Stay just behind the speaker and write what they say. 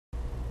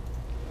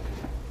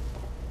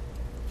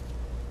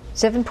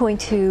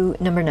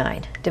7.2, number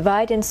 9.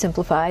 Divide and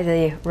simplify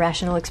the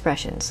rational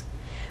expressions.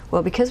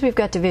 Well, because we've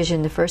got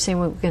division, the first thing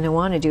we're going to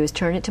want to do is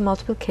turn it to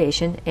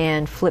multiplication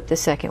and flip the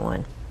second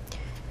one.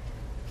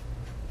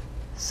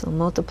 So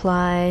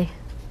multiply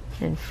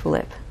and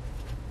flip.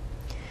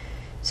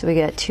 So we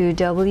got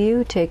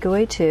 2w, take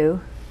away 2,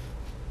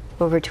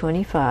 over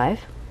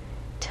 25,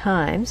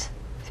 times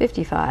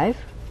 55,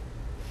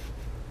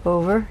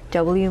 over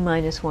w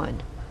minus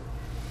 1.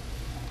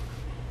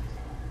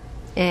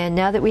 And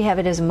now that we have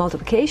it as a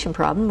multiplication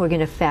problem, we're going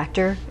to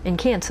factor and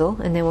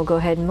cancel, and then we'll go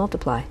ahead and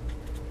multiply.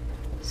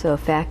 So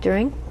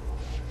factoring,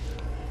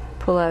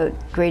 pull out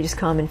greatest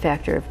common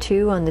factor of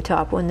 2 on the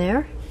top one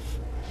there,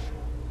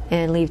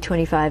 and leave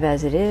 25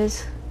 as it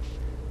is,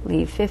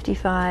 leave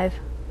 55,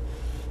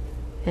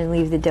 and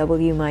leave the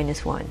w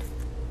minus 1.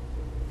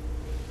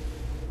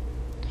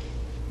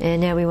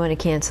 And now we want to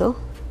cancel.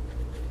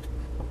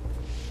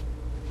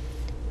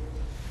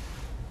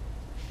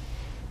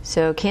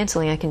 So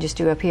canceling, I can just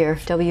do up here,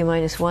 w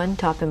minus 1,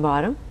 top and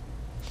bottom.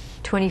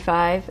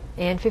 25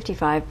 and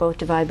 55 both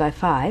divide by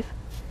 5.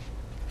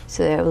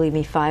 So that will leave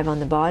me 5 on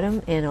the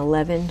bottom and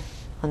 11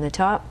 on the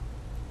top.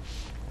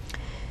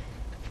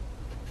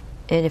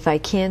 And if I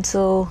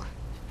cancel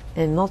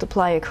and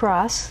multiply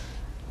across,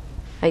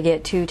 I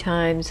get 2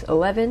 times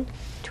 11,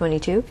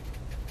 22,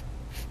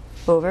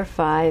 over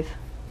 5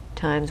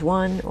 times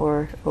 1,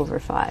 or over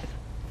 5.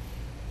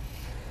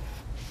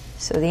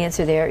 So the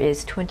answer there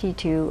is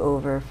 22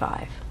 over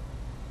 5.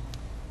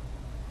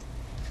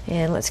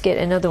 And let's get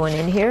another one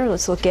in here.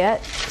 Let's look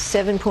at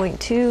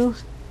 7.2,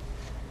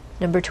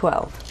 number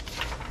 12.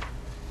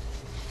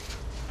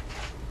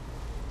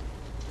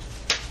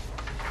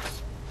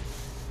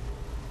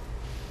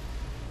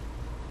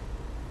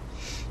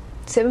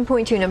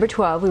 Number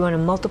 12, we want to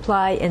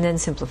multiply and then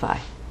simplify.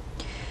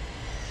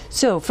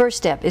 So first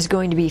step is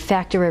going to be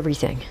factor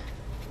everything.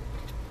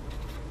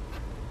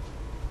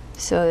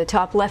 So the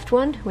top left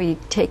one, we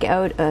take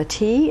out a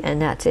t,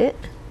 and that's it.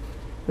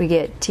 We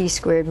get t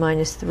squared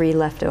minus 3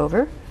 left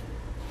over.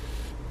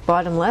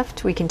 Bottom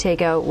left, we can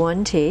take out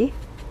 1t,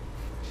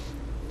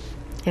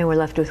 and we're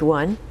left with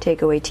 1.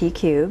 Take away t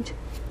cubed,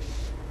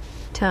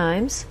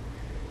 times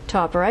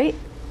top right,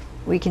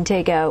 we can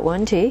take out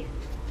 1t,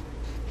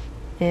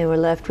 and we're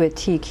left with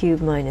t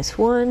cubed minus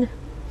 1.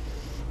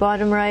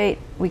 Bottom right,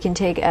 we can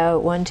take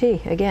out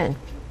 1t again,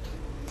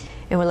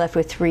 and we're left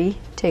with 3.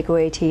 Take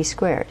away t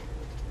squared.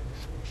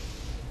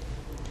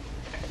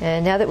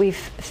 And now that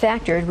we've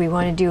factored, we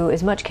want to do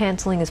as much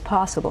canceling as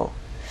possible.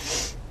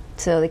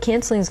 So the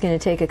canceling is going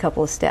to take a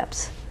couple of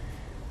steps.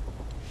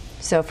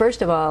 So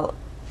first of all,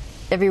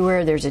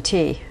 everywhere there's a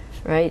t,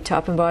 right?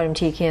 Top and bottom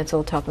t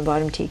cancel, top and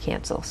bottom t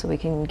cancel. So we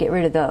can get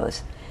rid of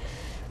those.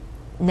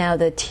 Now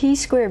the t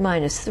squared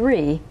minus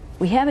 3,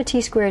 we have a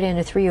t squared and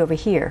a 3 over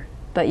here,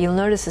 but you'll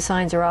notice the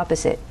signs are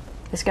opposite.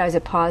 This guy's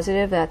a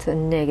positive, that's a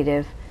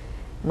negative,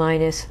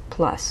 minus,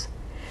 plus.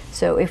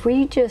 So if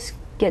we just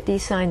get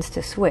these signs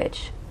to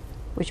switch,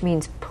 which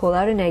means pull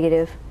out a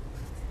negative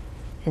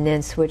and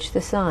then switch the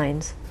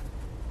signs,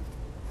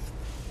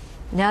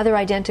 now they're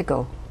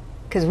identical,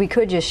 because we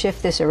could just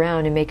shift this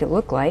around and make it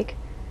look like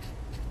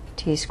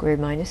t squared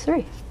minus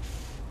 3.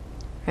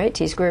 Right?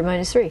 T squared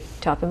minus 3,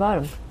 top and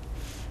bottom.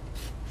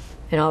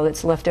 And all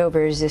that's left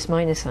over is this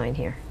minus sign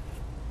here.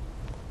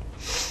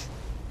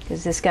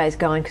 Because this guy's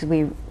gone because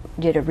we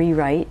did a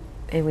rewrite,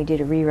 and we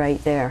did a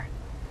rewrite there.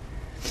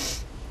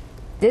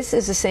 This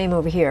is the same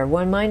over here,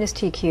 1 minus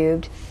t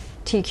cubed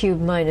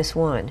minus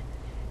 1.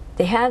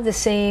 They have the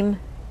same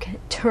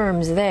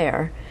terms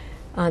there,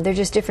 they're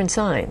just different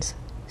signs.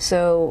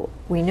 So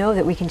we know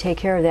that we can take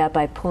care of that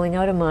by pulling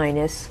out a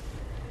minus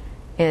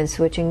and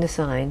switching the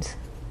signs.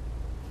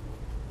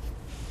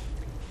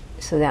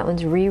 So that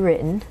one's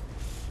rewritten.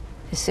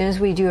 As soon as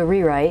we do a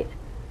rewrite,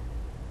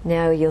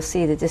 now you'll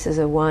see that this is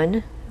a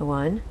 1,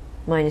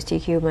 minus t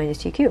cubed,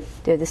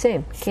 They're the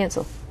same,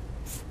 cancel.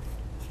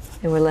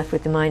 And we're left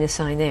with the minus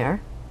sign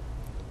there.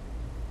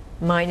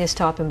 Minus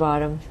top and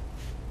bottom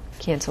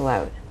cancel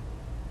out.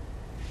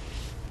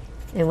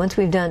 And once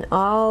we've done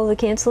all the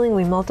canceling,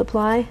 we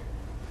multiply.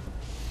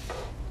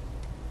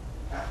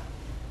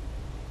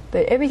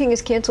 But everything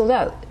is canceled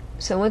out.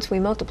 So once we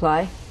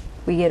multiply,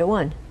 we get a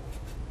 1.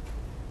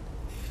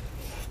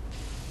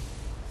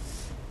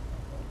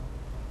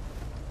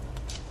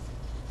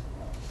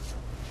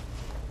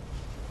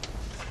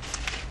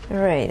 All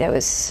right, that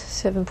was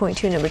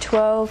 7.2, number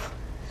 12.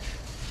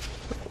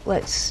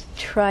 Let's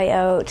try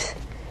out,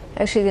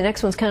 actually the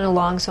next one's kind of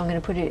long, so I'm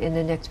going to put it in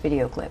the next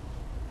video clip.